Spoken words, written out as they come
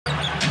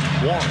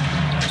Warren.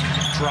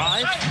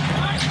 Drive.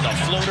 The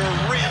floater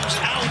rims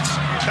out.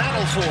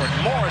 Battle for it.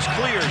 Morris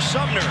clears.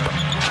 Sumner.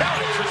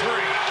 Counting for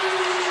three.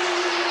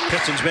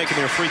 Pistons making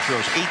their free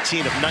throws.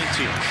 18 of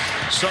 19.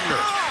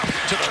 Sumner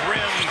to the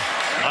rim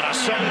on a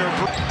Sumner.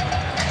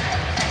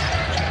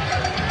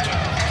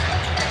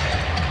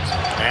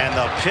 And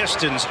the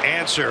Pistons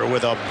answer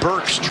with a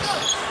Burks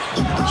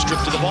strip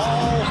to the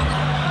ball.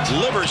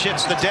 Livers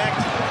hits the deck.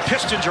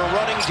 Pistons are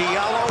running.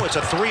 Diallo. It's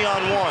a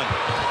 3-on-1.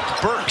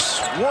 Burks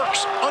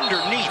works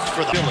underneath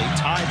for the Billy.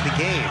 Tied the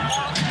game.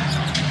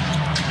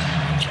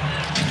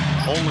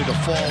 Only to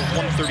fall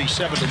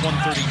 137 to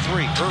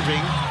 133.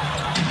 Irving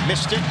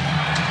missed it.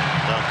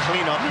 The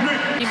cleanup.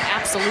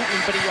 Absolutely,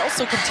 but he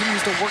also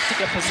continues to work to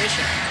get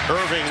position.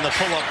 Irving, the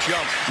pull-up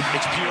jump.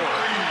 It's pure.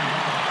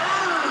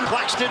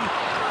 Claxton.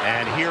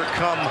 And here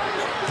come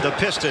the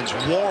Pistons.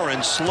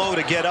 Warren slow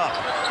to get up.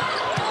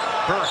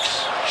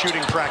 Burks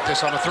shooting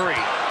practice on a three.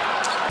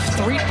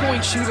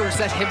 Three-point shooters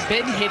that have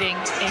been hitting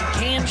and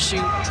can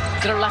shoot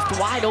that are left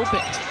wide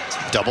open.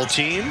 Double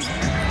team.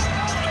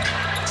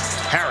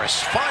 Harris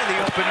find the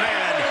open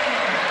man.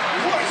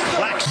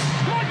 Claxton.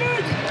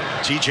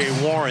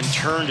 TJ Warren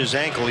turned his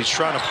ankle. He's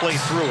trying to play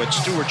through it.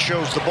 Stewart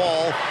shows the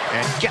ball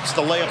and gets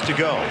the layup to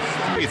go.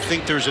 You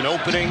think there's an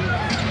opening?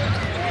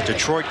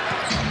 Detroit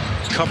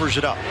covers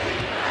it up.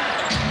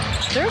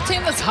 They're a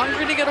team that's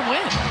hungry to get a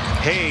win.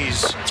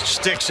 Hayes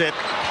sticks it.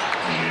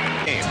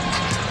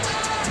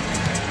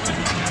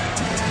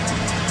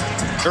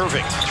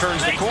 Irving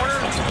turns the corner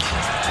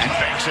and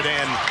banks it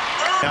in.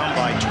 Down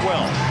by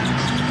 12.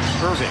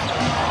 Irving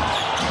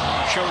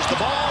shows the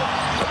ball.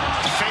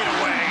 Fade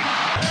away.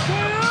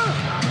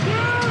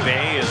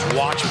 Bay is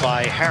watched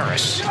by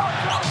Harris.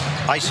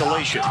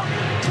 Isolation.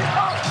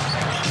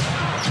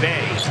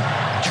 Bay.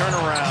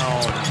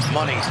 Turnaround.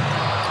 Money.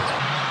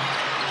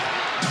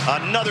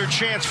 Another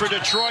chance for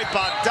Detroit.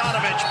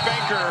 Bogdanovich,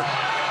 Banker.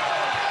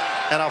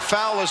 And a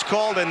foul is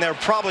called, and they're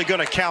probably going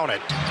to count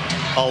it.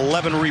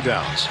 11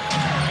 rebounds.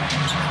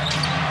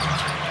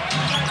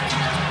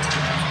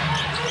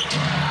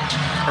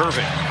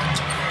 Irving.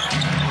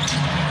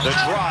 The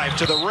drive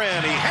to the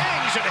rim. He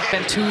hangs and hits.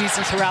 Been too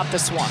easy throughout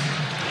this one.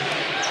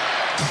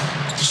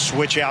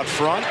 Switch out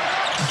front.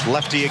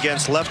 Lefty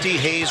against lefty.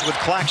 Hayes with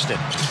Claxton.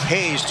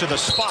 Hayes to the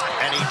spot,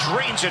 and he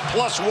drains it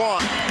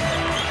 +1.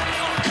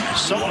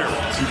 Sumner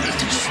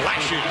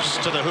slashes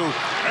to the hoop.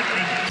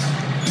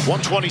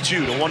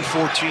 122 to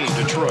 114,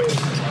 Detroit.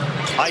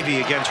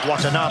 Ivy against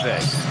Watanabe.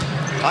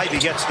 Ivy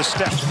gets the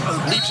step,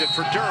 leaves it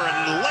for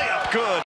Duran, layup good.